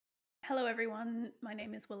Hello, everyone. My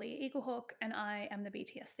name is Willie Eaglehawk, and I am the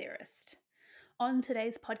BTS Theorist. On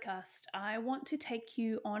today's podcast, I want to take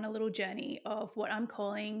you on a little journey of what I'm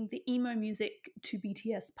calling the emo music to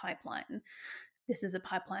BTS pipeline. This is a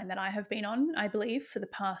pipeline that I have been on, I believe, for the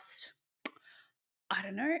past,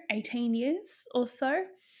 18 years or so.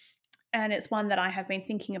 And it's one that I have been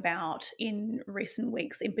thinking about in recent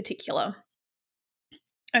weeks in particular.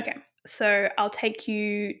 Okay, so I'll take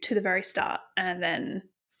you to the very start and then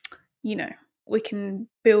we can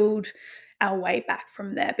build our way back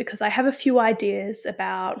from there because I have a few ideas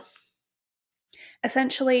about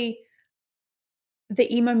essentially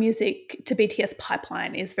the emo music to BTS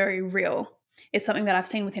pipeline is very real. It's something that I've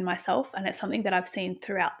seen within myself, and it's something that I've seen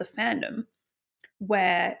throughout the fandom,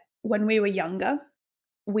 where when we were younger,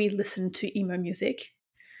 we listened to emo music,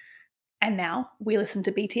 and now we listen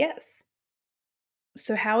to BTS.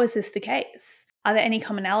 So, how is this the case? Are there any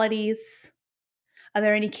commonalities? Are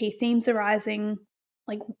there any key themes arising?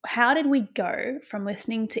 Like, how did we go from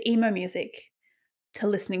listening to emo music to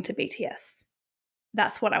listening to BTS?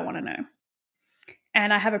 That's what I want to know.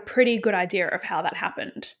 And I have a pretty good idea of how that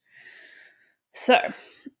happened. So,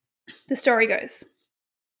 the story goes.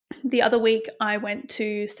 The other week, I went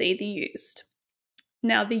to see The Used.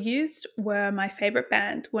 Now, The Used were my favourite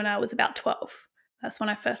band when I was about 12. That's when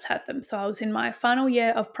I first heard them. So I was in my final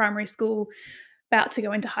year of primary school, about to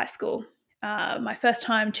go into high school. My first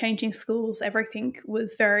time changing schools, everything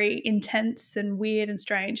was very intense and weird and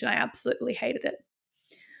strange, and I absolutely hated it.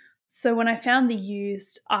 So when I found The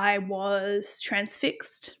Used, I was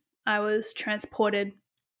transfixed. I was transported.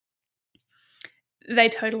 They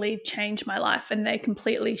totally changed my life, and they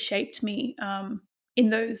completely shaped me in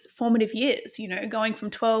those formative years, going from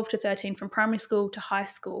 12 to 13, from primary school to high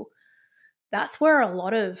school. That's where a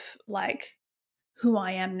lot of who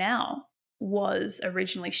I am now was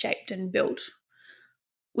originally shaped and built,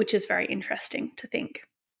 which is very interesting to think.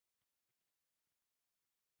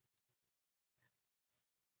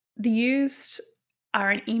 The Used are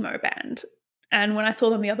an emo band. And when I saw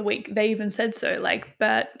them the other week, they even said so. Like,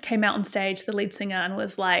 Bert came out on stage, the lead singer, and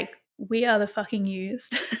was like, "We are the fucking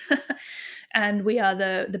Used." And we are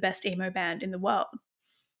the best emo band in the world.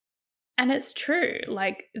 And it's true.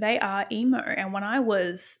 Like, they are emo. And when I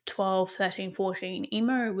was 12, 13, 14,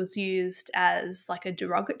 emo was used as like a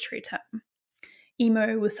derogatory term.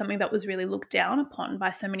 Emo was something that was really looked down upon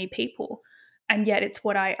by so many people. And yet it's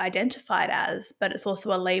what I identified as, but it's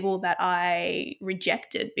also a label that I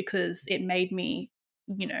rejected because it made me,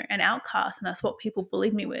 an outcast, and that's what people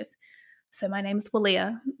bullied me with. So my name's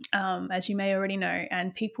Walia, as you may already know,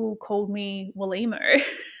 and people called me Walimo,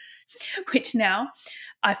 which now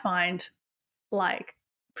I find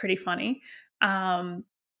pretty funny.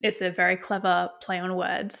 It's a very clever play on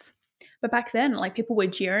words. But back then, people were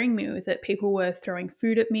jeering me with it. People were throwing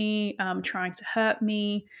food at me, trying to hurt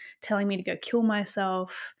me, telling me to go kill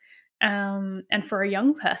myself. And for a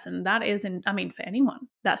young person, that isn't, for anyone,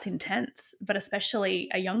 that's intense, but especially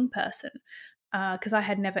a young person, because I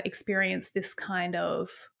had never experienced this kind of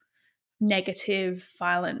negative,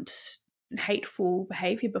 violent, hateful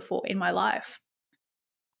behavior before in my life.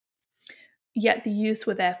 Yet the Used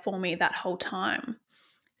were there for me that whole time.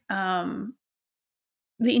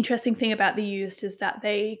 The interesting thing about the Used is that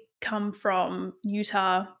they come from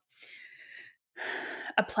Utah,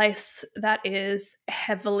 a place that is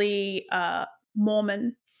heavily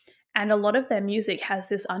Mormon, and a lot of their music has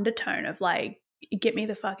this undertone of get me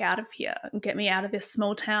the fuck out of here, get me out of this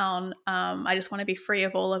small town. I just want to be free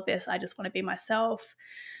of all of this. I just want to be myself.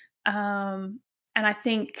 And I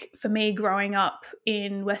think for me, growing up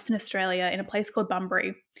in Western Australia in a place called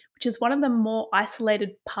Bunbury, which is one of the more isolated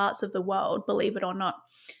parts of the world, believe it or not.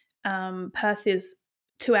 Perth is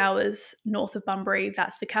 2 hours north of Bunbury.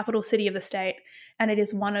 That's the capital city of the state, and it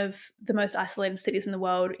is one of the most isolated cities in the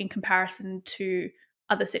world in comparison to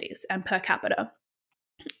other cities and per capita.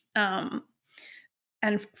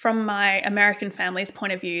 And from my American family's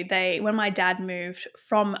point of view, when my dad moved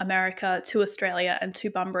from America to Australia and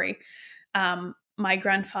to Bunbury, my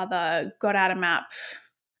grandfather got out a map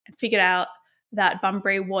and figured out that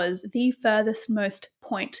Bunbury was the furthest most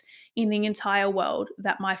point in the entire world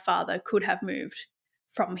that my father could have moved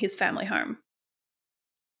from his family home.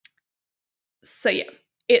 So yeah,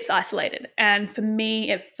 it's isolated. And for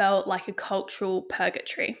me, it felt like a cultural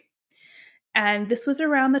purgatory. And this was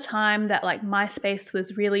around the time that MySpace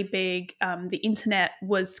was really big. The internet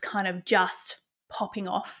was kind of just popping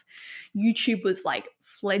off. YouTube was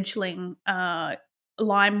fledgling.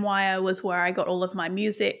 LimeWire was where I got all of my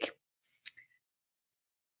music.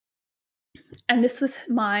 And this was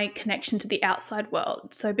my connection to the outside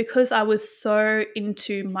world. So because I was so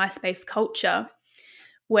into MySpace culture,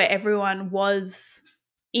 where everyone was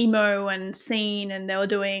emo and scene, and they were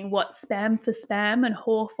doing what, spam for spam and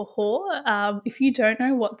whore for whore. If you don't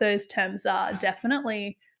know what those terms are,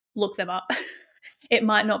 definitely look them up. It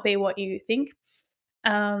might not be what you think.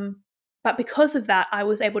 But because of that, I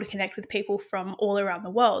was able to connect with people from all around the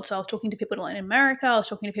world. So I was talking to people in America, I was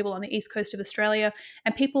talking to people on the east coast of Australia,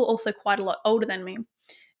 and people also quite a lot older than me.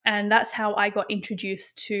 And that's how I got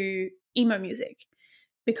introduced to emo music,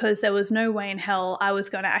 because there was no way in hell I was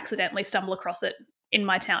going to accidentally stumble across it in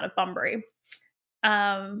my town of Bunbury.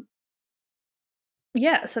 Yeah,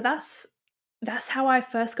 so that's how I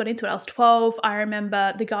first got into it. I was 12. I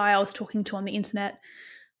remember the guy I was talking to on the internet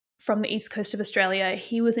from the east coast of Australia,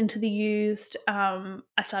 he was into the Used. I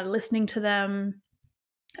started listening to them,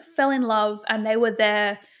 fell in love, and they were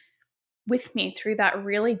there with me through that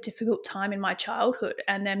really difficult time in my childhood.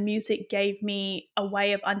 And their music gave me a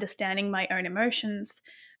way of understanding my own emotions,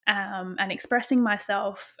 and expressing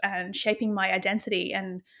myself and shaping my identity.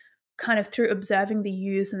 And kind of through observing the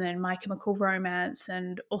Used and then My Chemical Romance,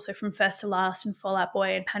 and also From First to Last and Fall Out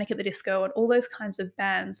Boy and Panic at the Disco and all those kinds of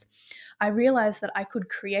bands, I realized that I could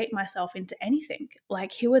create myself into anything.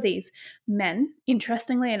 Like, here were these men,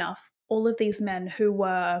 interestingly enough, all of these men who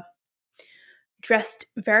were dressed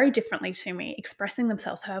very differently to me, expressing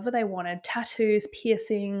themselves however they wanted, tattoos,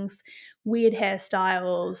 piercings, weird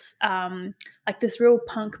hairstyles, like this real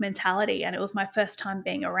punk mentality. And it was my first time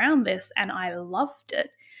being around this, and I loved it.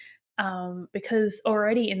 Because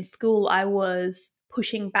already in school, I was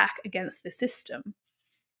pushing back against the system.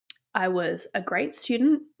 I was a great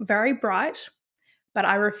student, very bright, but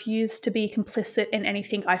I refused to be complicit in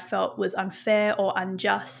anything I felt was unfair or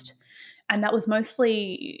unjust. And that was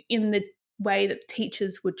mostly in the way that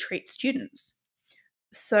teachers would treat students.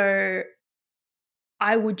 So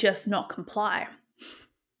I would just not comply.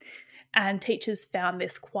 And teachers found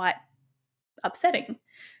this quite upsetting,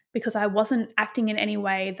 because I wasn't acting in any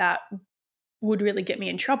way that would really get me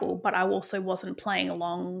in trouble, but I also wasn't playing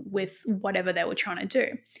along with whatever they were trying to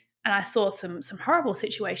do. And I saw some horrible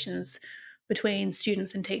situations between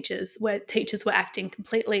students and teachers, where teachers were acting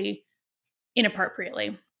completely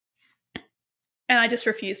inappropriately. And I just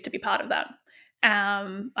refused to be part of that.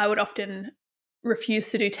 I would often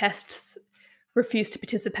refuse to do tests, refuse to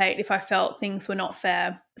participate if I felt things were not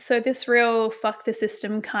fair. So this real fuck the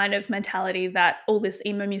system kind of mentality that all this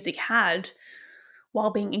emo music had,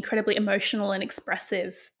 while being incredibly emotional and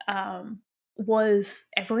expressive, was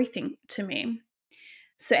everything to me.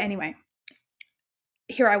 So anyway,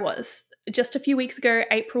 here I was. Just a few weeks ago,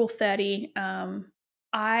 April 30,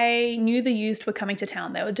 I knew the Used were coming to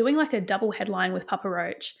town. They were doing like a double headline with Papa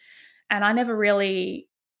Roach. And I never really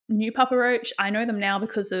knew Papa Roach. I know them now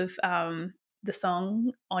because of the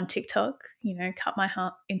song on TikTok, Cut My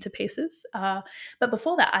Heart into Pieces. But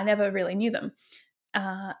before that, I never really knew them.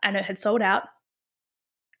 And it had sold out.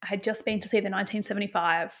 I had just been to see the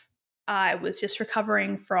 1975. I was just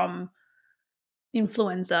recovering from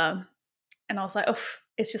influenza. And I was like, oh,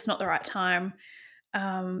 it's just not the right time.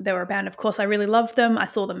 They were a band, of course, I really loved them. I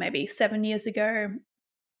saw them maybe 7 years ago.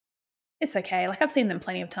 It's okay. Like, I've seen them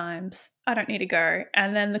plenty of times. I don't need to go.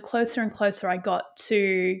 And then the closer and closer I got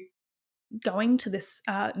to going to this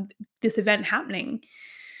event happening,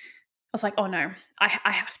 I was like, oh no,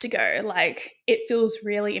 I have to go. Like, it feels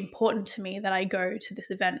really important to me that I go to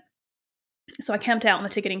this event. So I camped out on the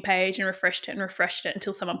ticketing page and refreshed it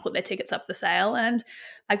until someone put their tickets up for sale. And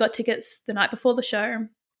I got tickets the night before the show.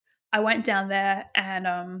 I went down there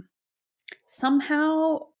and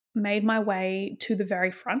somehow made my way to the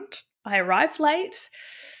very front. I arrived late,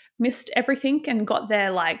 missed everything, and got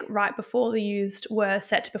there like right before the Used were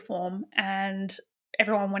set to perform. And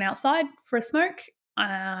everyone went outside for a smoke.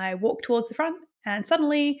 I walked towards the front, and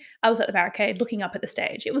suddenly I was at the barricade looking up at the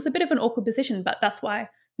stage. It was a bit of an awkward position, but that's why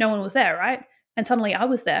no one was there, right? And suddenly I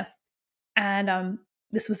was there. And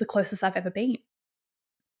this was the closest I've ever been.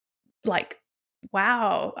 Like,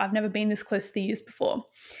 wow, I've never been this close to the Used before.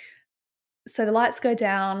 So the lights go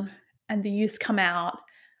down and the Used come out,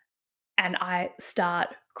 and I start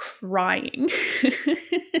crying.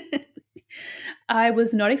 I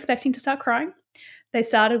was not expecting to start crying. They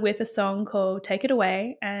started with a song called Take It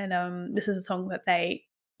Away, and this is a song that they,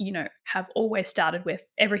 have always started with.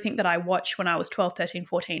 Everything that I watched when I was 12, 13,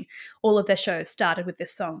 14, all of their shows started with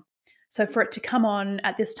this song. So for it to come on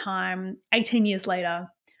at this time, 18 years later,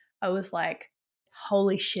 I was like,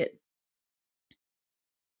 holy shit.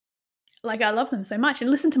 Like, I love them so much. And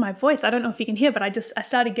listen to my voice. I don't know if you can hear, but I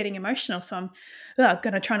started getting emotional. So I'm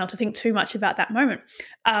going to try not to think too much about that moment.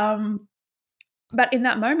 But in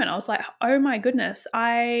that moment, I was like, oh my goodness,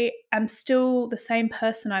 I am still the same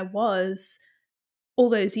person I was all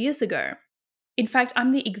those years ago. In fact,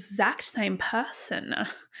 I'm the exact same person.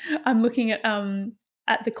 I'm looking at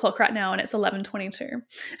the clock right now and it's 11:22.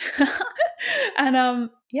 And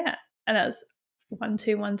yeah, and that's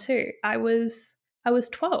 1212. I was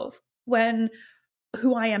 12 when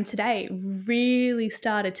who I am today really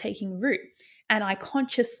started taking root. And I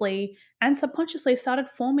consciously and subconsciously started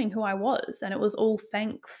forming who I was. And it was all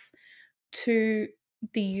thanks to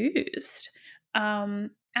the used.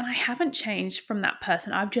 And I haven't changed from that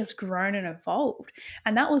person. I've just grown and evolved.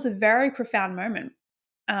 And that was a very profound moment,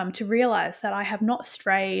 to realize that I have not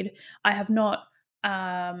strayed. I have not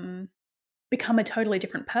become a totally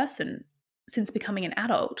different person since becoming an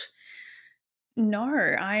adult.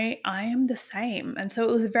 No, I am the same. And so it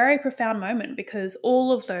was a very profound moment because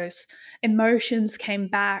all of those emotions came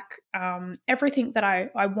back. Everything that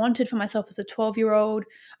I wanted for myself as a 12-year-old,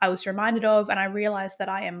 I was reminded of, and I realized that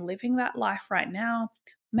I am living that life right now.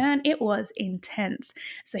 Man, it was intense.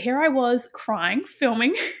 So here I was crying,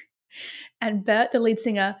 filming, and Bert, the lead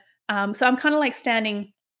singer. So I'm kind of like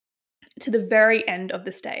standing to the very end of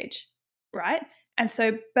the stage, right? And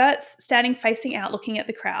so Bert's standing facing out, looking at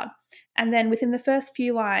the crowd. And then within the first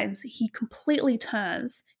few lines, he completely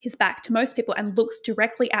turns his back to most people and looks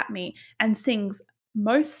directly at me and sings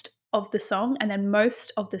most of the song and then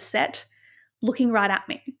most of the set looking right at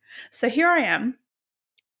me. So here I am,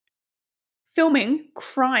 filming,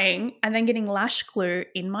 crying, and then getting lash glue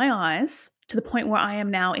in my eyes to the point where I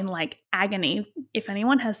am now in like agony. If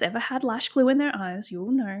anyone has ever had lash glue in their eyes,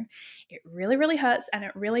 you'll know it really, really hurts and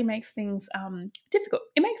it really makes things difficult.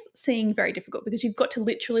 It makes seeing very difficult because you've got to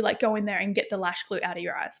literally like go in there and get the lash glue out of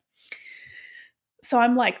your eyes. So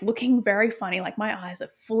I'm like looking very funny, like my eyes are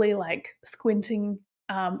fully like squinting,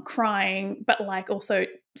 crying, but like also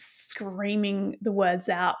screaming the words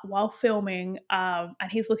out while filming.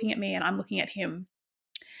 And he's looking at me and I'm looking at him.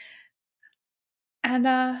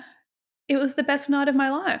 And it was the best night of my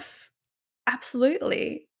life.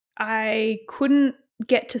 Absolutely. I couldn't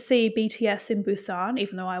get to see BTS in Busan,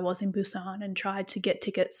 even though I was in Busan and tried to get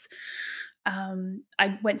tickets.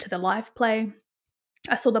 I went to the live play.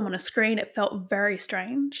 I saw them on a screen. It felt very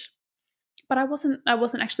strange, but I wasn't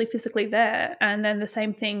actually physically there. And then the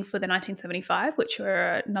same thing for the 1975, which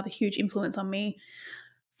were another huge influence on me.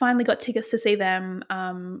 Finally got tickets to see them,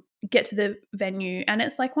 get to the venue, and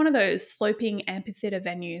it's like one of those sloping amphitheater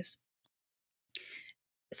venues.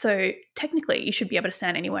 So technically, you should be able to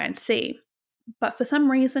stand anywhere and see. But for some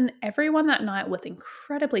reason, everyone that night was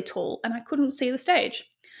incredibly tall and I couldn't see the stage.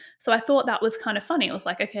 So I thought that was kind of funny. It was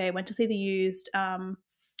like, okay, I went to see the used, and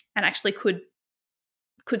actually could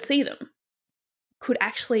see them, could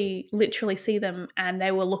actually literally see them, and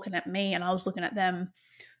they were looking at me and I was looking at them.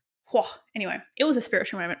 Whoa. Anyway, it was a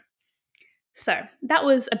spiritual moment. So that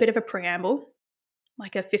was a bit of a preamble,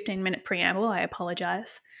 like a 15-minute preamble. I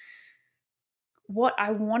apologize. What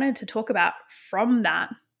I wanted to talk about from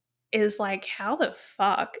that is like, how the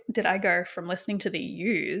fuck did I go from listening to the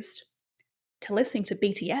used to listening to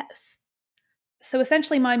BTS? So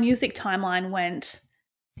essentially my music timeline went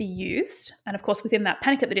the used, and of course within that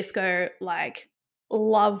Panic at the Disco, like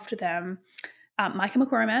loved them. My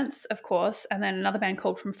Chemical Romance, of course, and then another band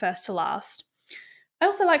called From First to Last. I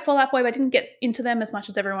also like Fall Out Boy, but I didn't get into them as much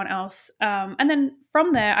as everyone else. And then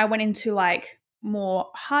from there, I went into like more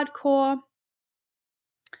hardcore.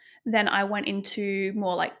 Then I went into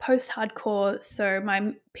more like post-hardcore. So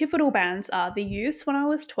my pivotal bands are The Used when I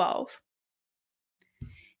was 12,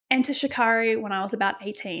 Enter Shikari when I was about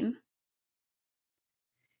 18,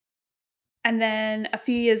 and then a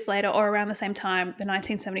few years later or around the same time, the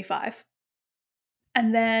 1975.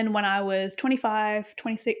 And then when I was 25,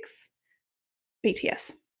 26,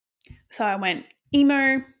 BTS. So I went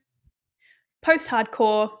emo,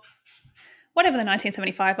 post-hardcore, whatever the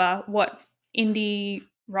 1975 are, what indie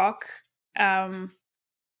rock,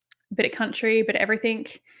 bit of country, bit of everything,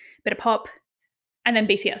 bit of pop, and then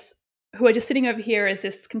BTS, who are just sitting over here as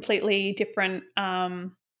this completely different,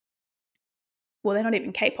 well, they're not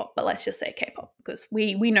even K-pop, but let's just say K-pop because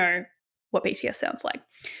we know what BTS sounds like.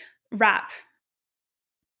 Rap,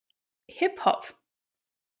 hip-hop,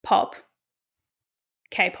 pop,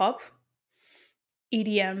 K-pop,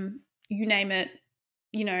 EDM, you name it,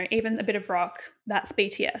 you know, even a bit of rock, that's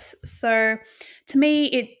BTS. So to me,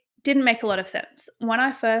 it didn't make a lot of sense. When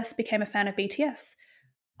I first became a fan of BTS,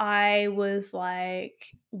 I was like,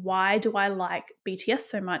 why do I like BTS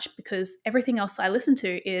so much? Because everything else I listen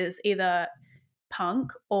to is either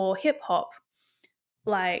punk or hip hop.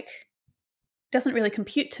 Like, doesn't really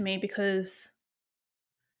compute to me because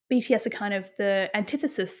BTS are kind of the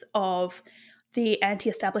antithesis of the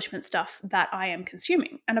anti-establishment stuff that I am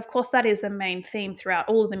consuming. And of course, that is a main theme throughout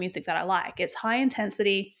all of the music that I like. It's high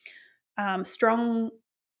intensity, strong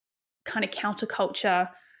kind of counterculture,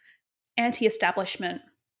 anti-establishment,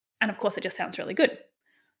 and of course it just sounds really good.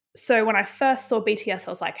 So when I first saw BTS,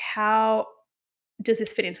 I was like, how does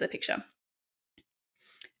this fit into the picture?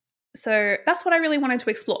 So that's what I really wanted to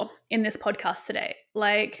explore in this podcast today.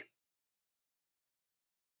 Like,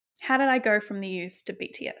 how did I go from the used to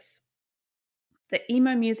BTS? The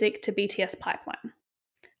emo music to BTS pipeline.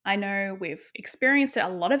 I know we've experienced it. A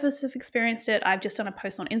lot of us have experienced it. I've just done a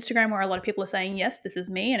post on Instagram where a lot of people are saying, yes, this is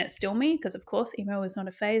me, and it's still me, because of course, emo is not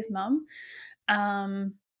a phase, mum.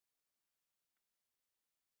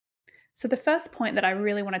 So the first point that I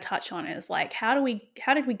really want to touch on is like, how did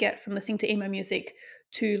we get from listening to emo music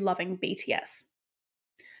to loving BTS?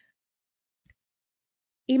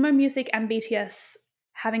 Emo music and BTS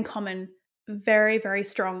have in common very, very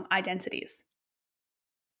strong identities.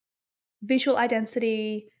 Visual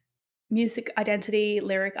identity, music identity,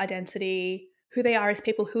 lyric identity, who they are as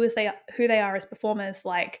people, who they are as performers.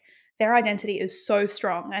 Like, their identity is so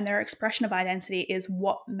strong, and their expression of identity is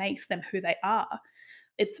what makes them who they are.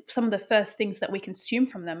 It's some of the first things that we consume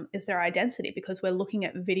from them is their identity, because we're looking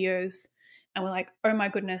at videos and we're like, oh my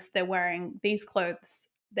goodness, they're wearing these clothes,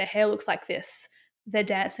 their hair looks like this, they're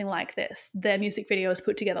dancing like this, their music video is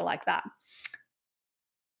put together like that.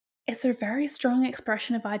 It's a very strong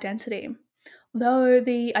expression of identity. Though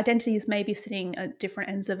the identities may be sitting at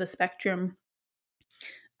different ends of a spectrum,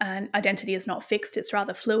 and identity is not fixed, it's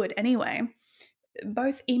rather fluid anyway,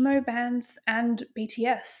 both emo bands and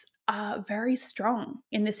BTS are very strong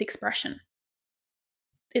in this expression.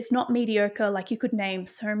 It's not mediocre. Like, you could name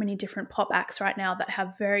so many different pop acts right now that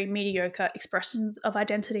have very mediocre expressions of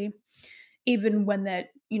identity, even when they're,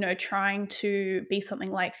 trying to be something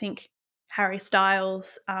like, think Harry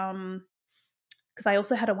Styles, because I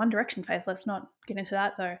also had a One Direction phase. Let's not get into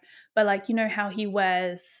that though. But like, how he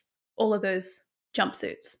wears all of those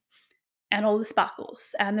jumpsuits and all the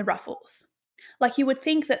sparkles and the ruffles. Like, you would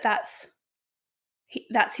think that that's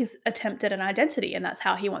his attempt at an identity, and that's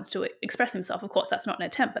how he wants to express himself. Of course, that's not an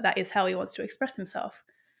attempt, but that is how he wants to express himself.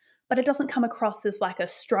 But it doesn't come across as like a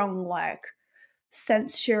strong, like,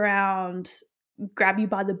 sense you around, grab you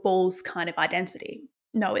by the balls kind of identity.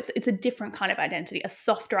 No, it's a different kind of identity, a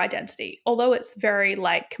softer identity. Although it's very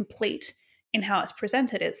like complete in how it's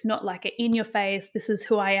presented, it's not like an in your face, this is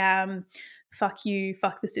who I am, fuck you,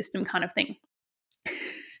 fuck the system kind of thing.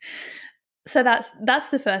 So that's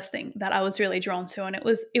the first thing that I was really drawn to. And it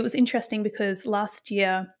was interesting because last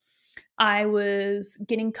year I was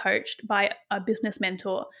getting coached by a business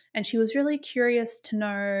mentor, and she was really curious to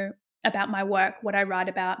know about my work, what I write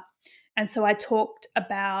about. And so I talked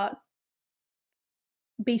about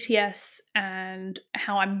BTS and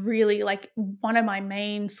how I'm really, like, one of my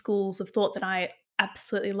main schools of thought that I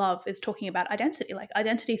absolutely love is talking about identity, like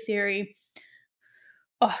identity theory.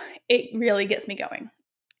 Oh, it really gets me going.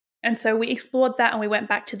 And so we explored that, and we went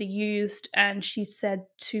back to the used, and she said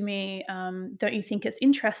to me, don't you think it's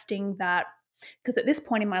interesting that, because at this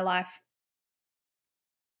point in my life,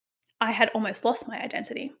 I had almost lost my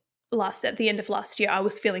identity. At the end of last year, I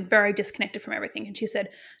was feeling very disconnected from everything. And she said,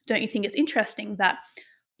 don't you think it's interesting that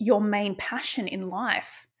your main passion in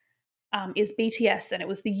life is BTS, and it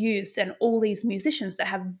was the used and all these musicians that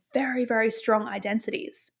have very, very strong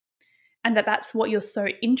identities, and that's what you're so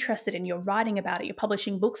interested in. You're writing about it, you're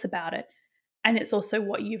publishing books about it, and it's also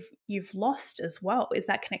what you've lost as well, is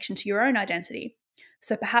that connection to your own identity.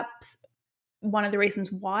 So perhaps one of the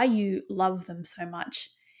reasons why you love them so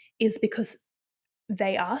much is because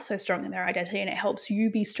they are so strong in their identity, and it helps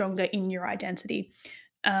you be stronger in your identity,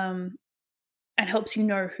 and helps you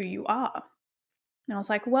know who you are. And I was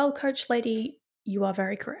like, well, Coach Lady, you are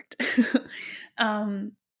very correct.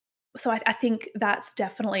 So I think that's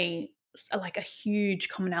definitely like a huge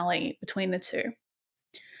commonality between the two.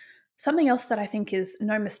 Something else that I think is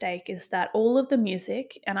no mistake is that all of the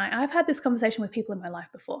music, and I've had this conversation with people in my life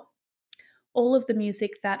before, all of the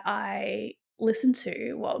music that I listen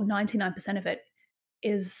to, well, 99% of it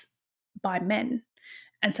is by men.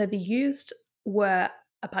 And so the used were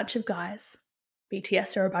a bunch of guys,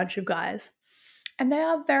 BTS are a bunch of guys, and they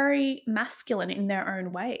are very masculine in their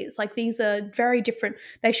own ways. Like, these are very different,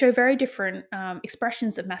 they show very different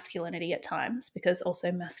expressions of masculinity at times, because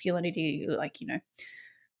also masculinity, like,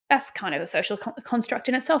 that's kind of a social construct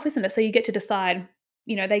in itself, isn't it? So you get to decide,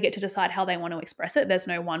 they get to decide how they want to express it. There's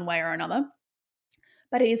no one way or another.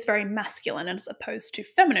 But it is very masculine as opposed to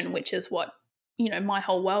feminine, which is what, my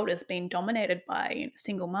whole world has been dominated by.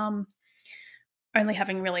 Single mum, only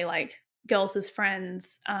having really like girls as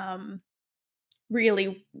friends,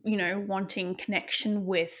 really, wanting connection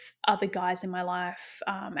with other guys in my life,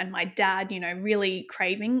 and my dad, really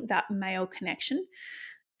craving that male connection.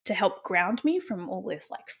 to help ground me from all this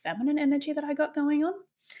like feminine energy that I got going on.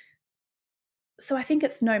 So I think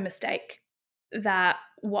it's no mistake that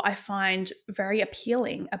what I find very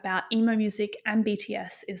appealing about emo music and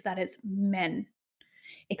BTS is that it's men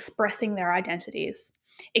expressing their identities,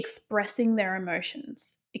 expressing their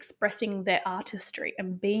emotions, expressing their artistry,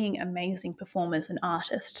 and being amazing performers and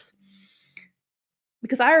artists.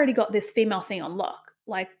 Because I already got this female thing on lock.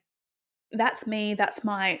 Like, that's me, that's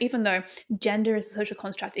my, even though gender is a social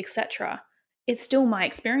construct, etc., it's still my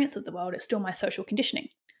experience of the world, it's still my social conditioning.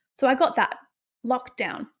 So I got that locked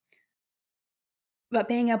down. But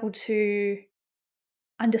being able to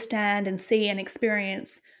understand and see and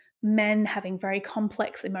experience men having very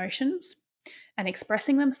complex emotions and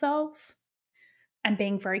expressing themselves and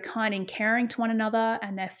being very kind and caring to one another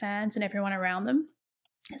and their fans and everyone around them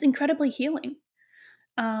is incredibly healing.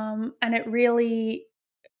 And it really,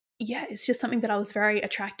 it's just something that I was very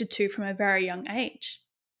attracted to from a very young age.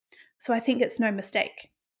 So I think it's no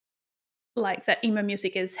mistake, like, that emo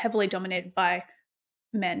music is heavily dominated by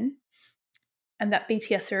men and that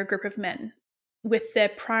BTS are a group of men with their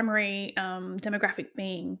primary demographic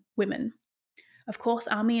being women. Of course,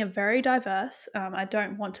 ARMY are very diverse. I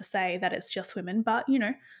don't want to say that it's just women, but,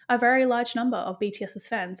 a very large number of BTS's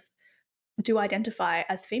fans do identify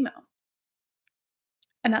as female.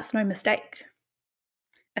 And that's no mistake.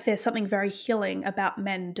 There's something very healing about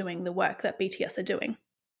men doing the work that BTS are doing.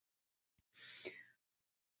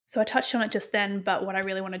 So I touched on it just then, but what I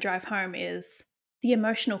really want to drive home is the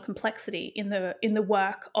emotional complexity in the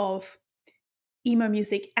work of emo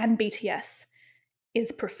music and BTS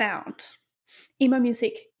is profound. Emo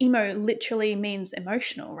literally means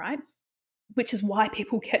emotional, right? Which is why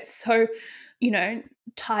people get so,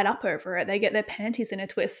 tied up over it. They get their panties in a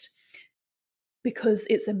twist because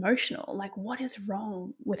it's emotional. Like, what is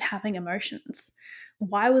wrong with having emotions?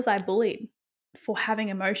 Why was I bullied for having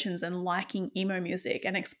emotions and liking emo music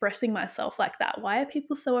and expressing myself like that? Why are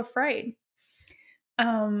people so afraid?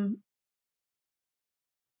 And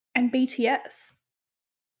BTS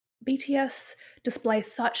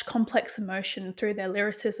displays such complex emotion through their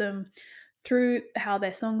lyricism, through how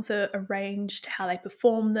their songs are arranged, how they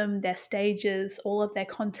perform them, their stages, all of their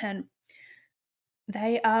content.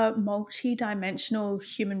 They are multi-dimensional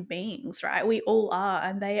human beings, right? We all are,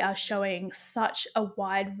 and they are showing such a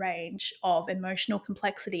wide range of emotional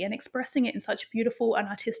complexity and expressing it in such beautiful and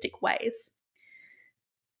artistic ways.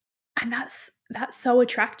 And that's so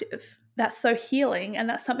attractive. That's so healing, and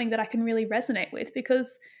that's something that I can really resonate with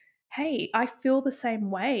because, hey, I feel the same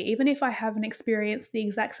way. Even if I haven't experienced the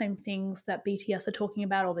exact same things that BTS are talking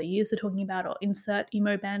about or the U's are talking about or insert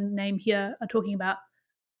emo band name here are talking about,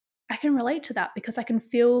 I can relate to that because I can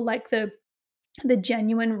feel like the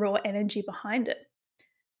genuine raw energy behind it.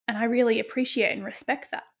 And I really appreciate and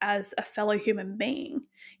respect that as a fellow human being.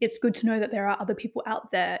 It's good to know that there are other people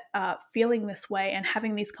out there feeling this way and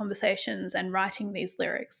having these conversations and writing these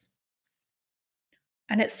lyrics.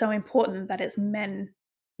 And it's so important that it's men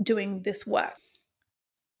doing this work.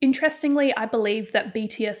 Interestingly, I believe that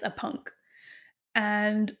BTS are punk.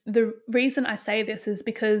 And the reason I say this is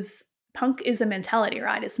because punk is a mentality,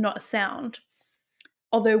 right? It's not a sound.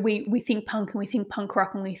 Although we think punk and we think punk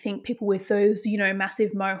rock and we think people with those,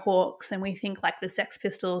 massive mohawks and we think like the Sex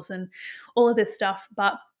Pistols and all of this stuff.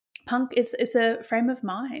 But punk is a frame of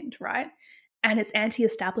mind, right? And it's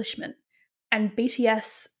anti-establishment. And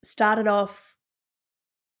BTS started off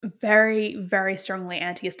very, very strongly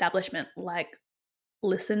anti-establishment. Like,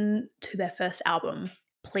 listen to their first album,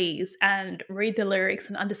 please, and read the lyrics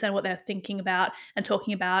and understand what they're thinking about and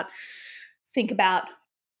talking about. Think about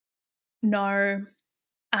No.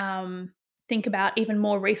 Think about even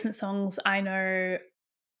more recent songs. I know,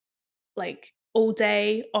 like All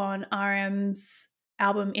Day on RM's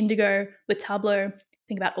album Indigo with Tableau.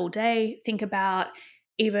 Think about All Day. Think about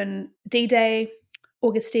even D-Day,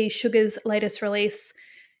 Augusty Sugar's latest release,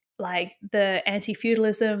 like the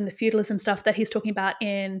anti-feudalism, the feudalism stuff that he's talking about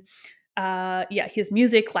in his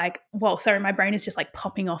music. Like, whoa, sorry, my brain is just like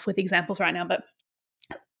popping off with examples right now, but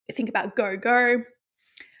think about Go Go.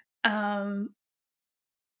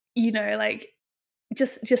 Like,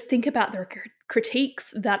 just think about the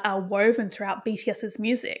critiques that are woven throughout BTS's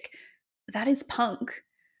music. That is punk.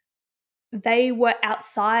 They were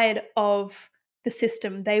outside of the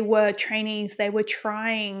system. They were trainees. They were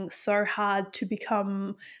trying so hard to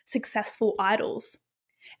become successful idols.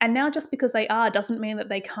 And now just because they are doesn't mean that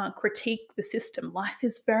they can't critique the system. Life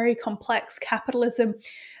is very complex. Capitalism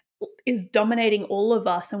is dominating all of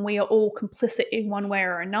us and we are all complicit in one way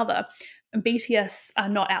or another. And BTS are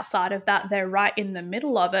not outside of that. They're right in the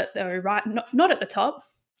middle of it. They're right, not at the top,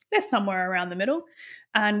 They're somewhere around the middle,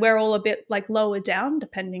 and we're all a bit like lower down,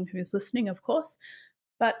 depending who's listening, of course.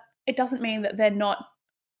 But it doesn't mean that they're not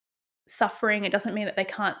suffering. It doesn't mean that they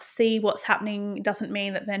can't see what's happening. It doesn't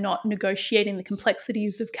mean that they're not negotiating the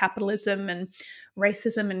complexities of capitalism and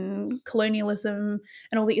racism and colonialism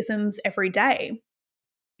and all the isms every day.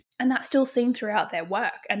 And that's still seen throughout their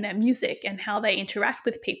work and their music and how they interact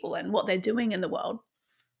with people and what they're doing in the world.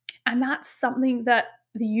 And that's something that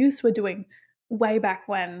the youth were doing way back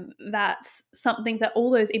when. That's something that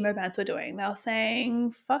all those emo bands were doing. They were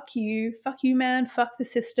saying, fuck you, man, fuck the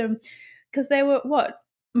system. Because they were what?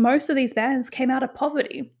 Most of these bands came out of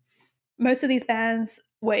poverty. Most of these bands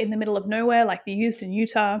were in the middle of nowhere, like the youth in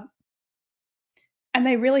Utah. And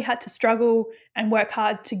they really had to struggle and work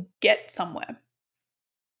hard to get somewhere.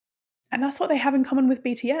 And that's what they have in common with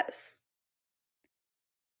BTS.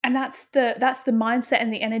 And that's the mindset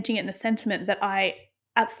and the energy and the sentiment that I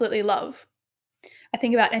absolutely love. I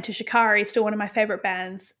think about Enter Shikari, still one of my favorite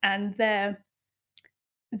bands, and their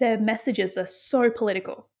messages are so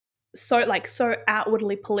political, so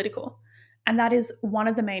outwardly political. And that is one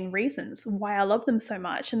of the main reasons why I love them so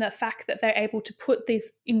much. And the fact that they're able to put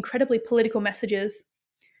these incredibly political messages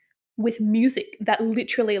with music that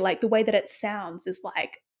literally, like, the way that it sounds is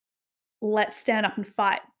like, let's stand up and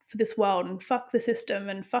fight for this world and fuck the system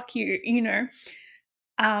and fuck you, you know.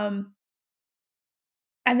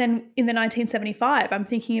 And then in the 1975, I'm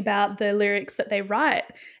thinking about the lyrics that they write,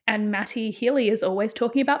 and Matty Healy is always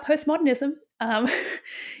talking about postmodernism.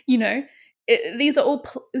 You know, this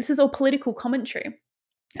is all political commentary.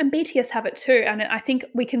 And BTS have it too. And I think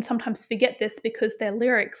we can sometimes forget this because their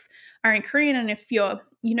lyrics are in Korean. And if you're,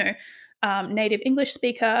 you know, native English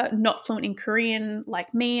speaker, not fluent in Korean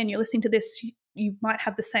like me, and you're listening to this, you might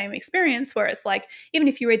have the same experience where it's like, even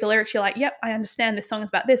if you read the lyrics, you're like, yep, I understand this song is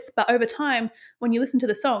about this. But over time, when you listen to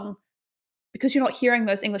the song, because you're not hearing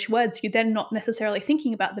those English words, you're then not necessarily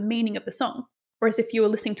thinking about the meaning of the song. Whereas if you were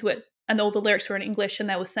listening to it and all the lyrics were in English and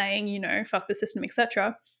they were saying, you know, fuck the system,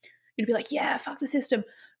 etc., you'd be like, yeah, fuck the system.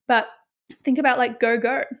 But think about like Go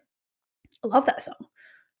Go. I love that song.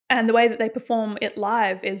 And the way that they perform it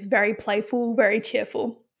live is very playful, very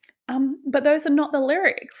cheerful. But those are not the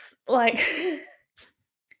lyrics. Like,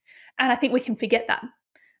 and I think we can forget that.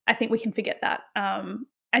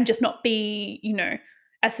 And just not be, you know,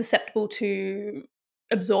 as susceptible to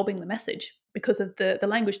absorbing the message because of the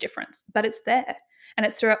language difference. But it's there, and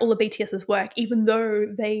it's throughout all of BTS's work, even though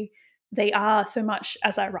they are so much,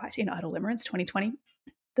 as I write in Idle Limerence 2020,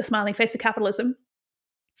 the smiling face of capitalism.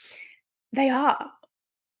 They are.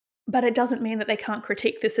 But it doesn't mean that they can't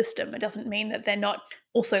critique the system. It doesn't mean that they're not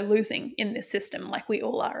also losing in this system like we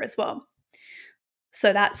all are as well.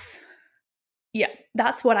 So that's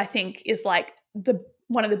what I think is like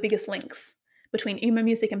one of the biggest links between emo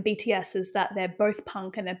music and BTS, is that they're both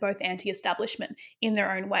punk and they're both anti-establishment in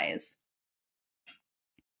their own ways.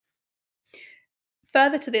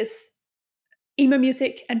 Further to this, emo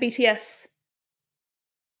music and BTS,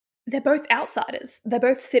 they're both outsiders. They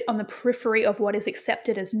both sit on the periphery of what is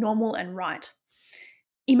accepted as normal and right.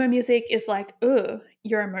 Emo music is like, oh,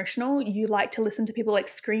 you're emotional. You like to listen to people like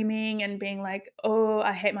screaming and being like, oh,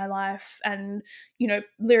 I hate my life. And, you know,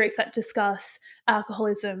 lyrics that discuss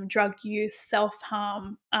alcoholism, drug use,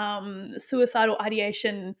 self-harm, suicidal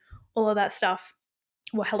ideation, all of that stuff.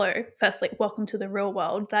 Well, hello. Firstly, welcome to the real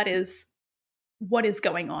world. That is what is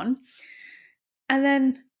going on. And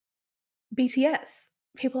then BTS.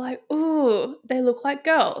 People are like, ooh, they look like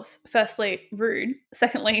girls. Firstly, rude.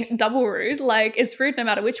 Secondly, double rude. Like, it's rude no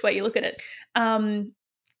matter which way you look at it. And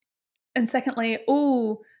secondly,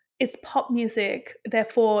 ooh, it's pop music,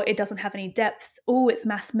 therefore it doesn't have any depth. Ooh, it's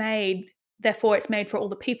mass made, therefore it's made for all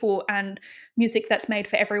the people, and music that's made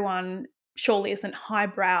for everyone surely isn't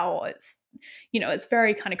highbrow. It's, you know, it's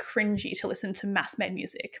very kind of cringy to listen to mass made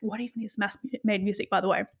music. What even is mass made music, by the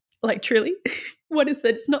way? Like, truly, what is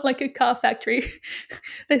that? It's not like a car factory.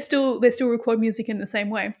 they still record music in the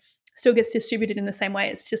same way, still gets distributed in the same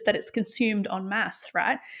way. It's just that it's consumed en masse,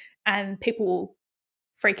 right? And people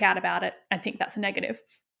freak out about it and think that's a negative.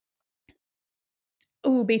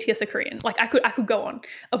 Oh, BTS are Korean. Like, I could go on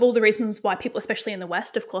of all the reasons why people, especially in the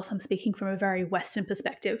West, of course, I'm speaking from a very Western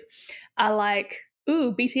perspective, are like,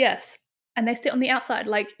 ooh, BTS. And they sit on the outside.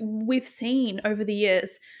 Like, we've seen over the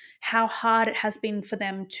years how hard it has been for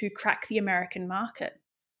them to crack the American market.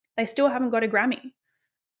 They still haven't got a Grammy,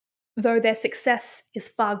 though their success is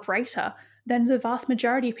far greater than the vast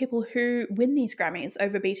majority of people who win these Grammys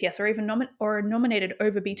over BTS, or even are nominated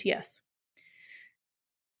over BTS.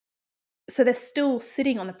 So they're still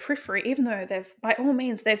sitting on the periphery, even though by all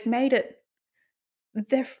means, they've made it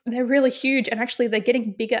they're really huge, and actually they're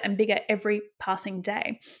getting bigger and bigger every passing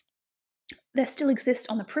day. They still exist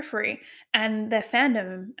on the periphery, and their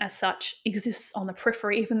fandom as such exists on the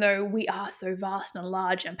periphery, even though we are so vast and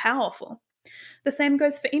large and powerful. The same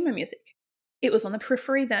goes for emo music. It was on the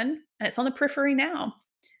periphery then, and it's on the periphery now.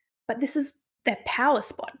 But this is their power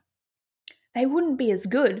spot. They wouldn't be as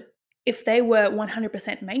good if they were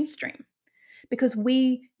 100% mainstream, because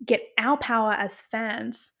we get our power as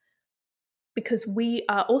fans because we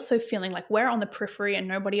are also feeling like we're on the periphery and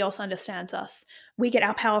nobody else understands us. We get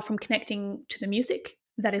our power from connecting to the music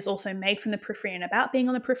that is also made from the periphery and about being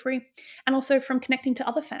on the periphery, and also from connecting to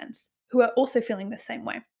other fans who are also feeling the same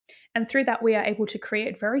way. And through that, we are able to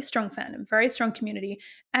create very strong fandom, very strong community,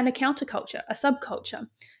 and a counterculture, a subculture.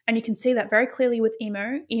 And you can see that very clearly with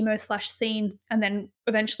emo slash scene, and then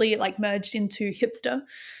eventually it like merged into hipster.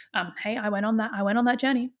 Hey, I went on that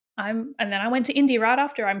journey. And then I went to indie right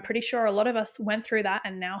after. I'm pretty sure a lot of us went through that,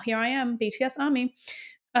 and now here I am, BTS Army.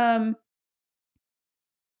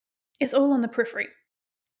 It's all on the periphery.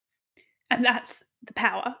 And that's the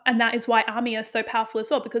power. And that is why Army are so powerful as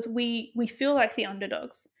well, because we feel like the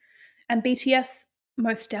underdogs. And BTS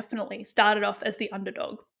most definitely started off as the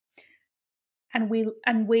underdog. And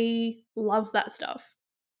we love that stuff.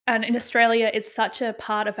 And in Australia, it's such a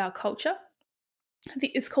part of our culture.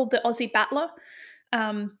 It's called the Aussie Battler,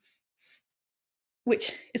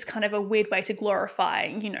 which is kind of a weird way to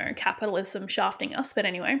glorify, capitalism shafting us. But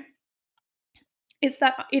anyway,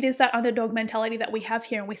 it is that underdog mentality that we have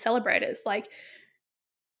here, and we celebrate it. It's like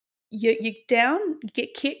you're down, you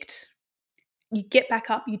get kicked, you get back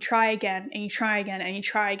up, you try again, and you try again, and you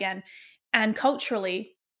try again. And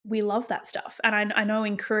culturally, we love that stuff. And I know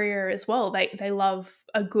in Korea as well, they love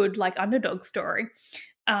a good like underdog story,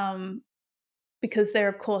 because they're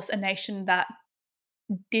of course a nation that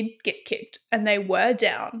did get kicked and they were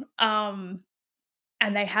down, and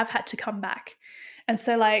they have had to come back. And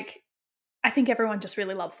so like I think everyone just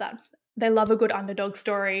really loves that. They love a good underdog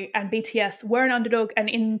story, and BTS were an underdog, and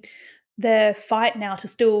in their fight now to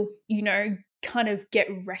still, kind of get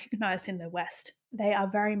recognized in the West, they are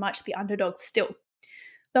very much the underdog still.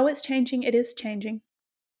 Though it's changing, it is changing.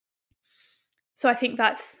 So I think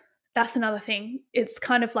that's another thing. It's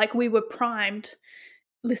kind of like we were primed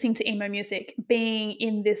listening to emo music, being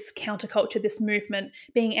in this counterculture, this movement,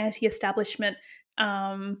 being anti-establishment,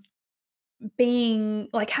 being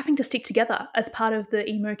like having to stick together as part of the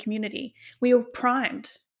emo community. We were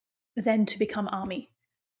primed then to become Army,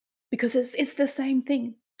 because it's the same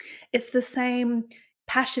thing. It's the same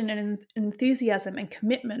passion and enthusiasm and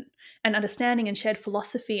commitment and understanding and shared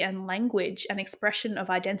philosophy and language and expression of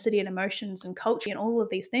identity and emotions and culture and all of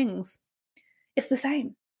these things. It's the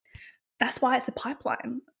same. That's why it's a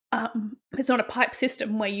pipeline. It's not a pipe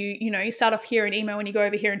system where you start off here in emo and you go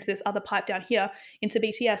over here into this other pipe down here into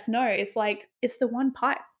BTS. No, it's like it's the one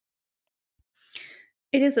pipe.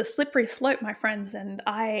 It is a slippery slope, my friends, and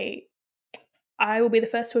I will be the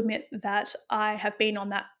first to admit that I have been on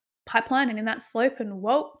that pipeline and in that slope, and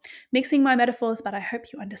whoa, mixing my metaphors, but I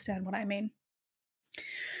hope you understand what I mean.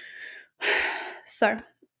 So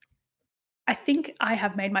I think I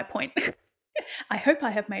have made my point. I hope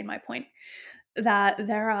I have made my point that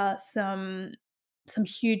there are some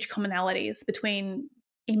huge commonalities between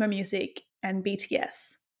emo music and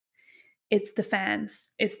BTS. It's the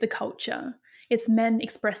fans, it's the culture, it's men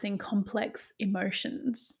expressing complex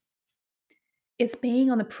emotions. It's being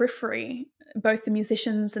on the periphery, both the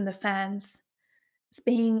musicians and the fans. It's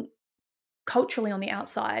being culturally on the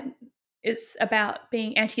outside. It's about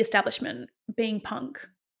being anti-establishment, being punk.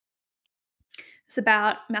 It's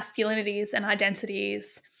about masculinities and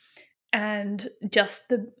identities and just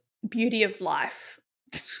the beauty of life.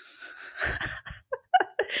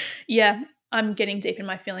 Yeah, I'm getting deep in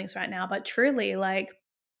my feelings right now, but truly, like,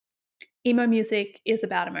 emo music is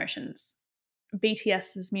about emotions.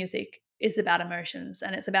 BTS's music is about emotions,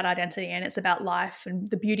 and it's about identity, and it's about life and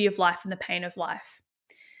the beauty of life and the pain of life.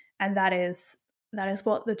 And that is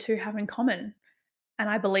what the two have in common. And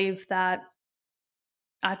I believe that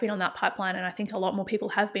I've been on that pipeline, and I think a lot more people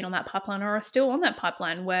have been on that pipeline or are still on that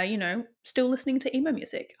pipeline where, still listening to emo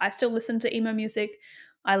music. I still listen to emo music.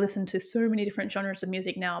 I listen to so many different genres of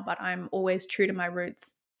music now, but I'm always true to my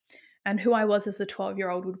roots. And who I was as a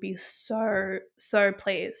 12-year-old would be so, so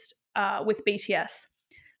pleased with BTS.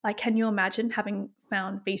 Like, can you imagine having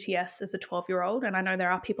found BTS as a 12-year-old? And I know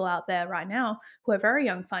there are people out there right now who are very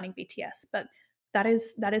young finding BTS, but that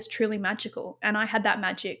is truly magical. And I had that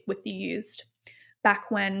magic with The Used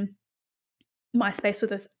back when MySpace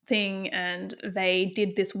was a thing, and they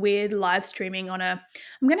did this weird live streaming on I'm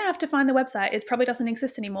going to have to find the website. It probably doesn't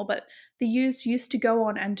exist anymore, but The Used to go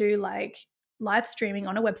on and do like live streaming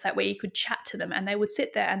on a website where you could chat to them, and they would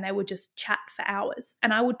sit there and they would just chat for hours.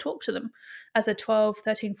 And I would talk to them as a 12,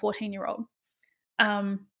 13, 14-year-old.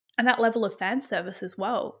 And that level of fan service as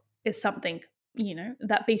well is something,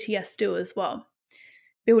 that BTS do as well,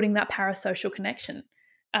 building that parasocial connection.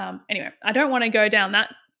 Anyway, I don't want to go down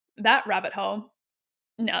that rabbit hole.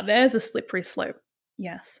 Now, there's a slippery slope.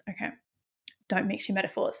 Yes, okay. Don't mix your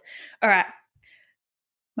metaphors. All right.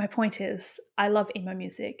 My point is, I love emo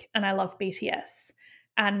music and I love BTS.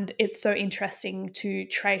 And it's so interesting to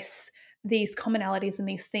trace these commonalities and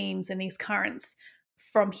these themes and these currents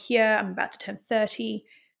from here, I'm about to turn 30,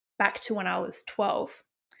 back to when I was 12,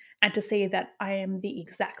 and to see that I am the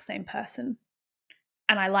exact same person.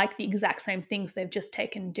 And I like the exact same things. They've just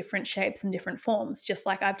taken different shapes and different forms, just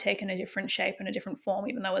like I've taken a different shape and a different form,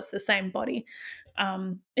 even though it's the same body.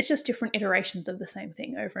 It's just different iterations of the same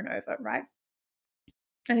thing over and over, right?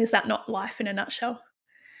 And is that not life in a nutshell?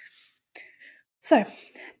 So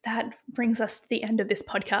that brings us to the end of this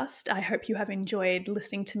podcast. I hope you have enjoyed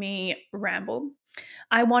listening to me ramble.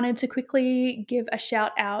 I wanted to quickly give a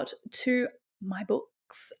shout out to my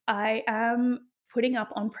books. I am putting up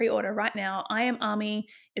on pre-order right now, I Am Army,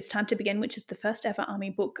 It's Time to Begin, which is the first ever Army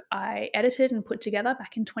book I edited and put together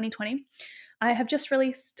back in 2020. I have just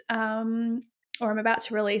released, or I'm about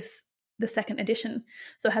to release, the second edition.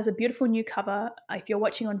 So it has a beautiful new cover. If you're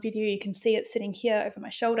watching on video, you can see it sitting here over my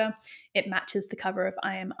shoulder. It matches the cover of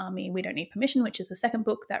I Am Army, We Don't Need Permission, which is the second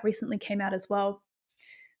book that recently came out as well.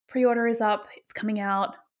 Pre-order is up. It's coming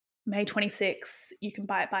out May 26. You can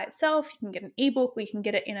buy it by itself. You can get an ebook, or you can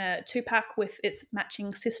get it in a 2-pack with its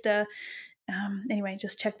matching sister. Anyway,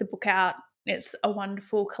 just check the book out. It's a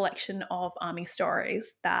wonderful collection of army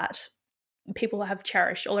stories that people have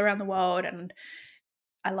cherished all around the world, and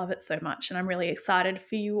I love it so much. And I'm really excited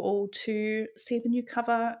for you all to see the new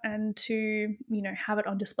cover and to, have it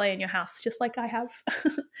on display in your house, just like I have.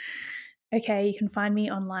 Okay, you can find me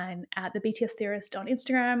online at the BTS Theorist on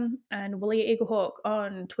Instagram and Willia Eaglehawk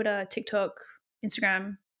on Twitter, TikTok,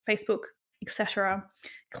 Instagram, Facebook, etc.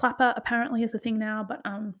 Clapper apparently is a thing now, but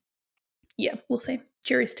yeah, we'll see.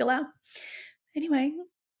 Jury's still out. Anyway,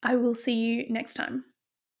 I will see you next time.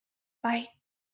 Bye.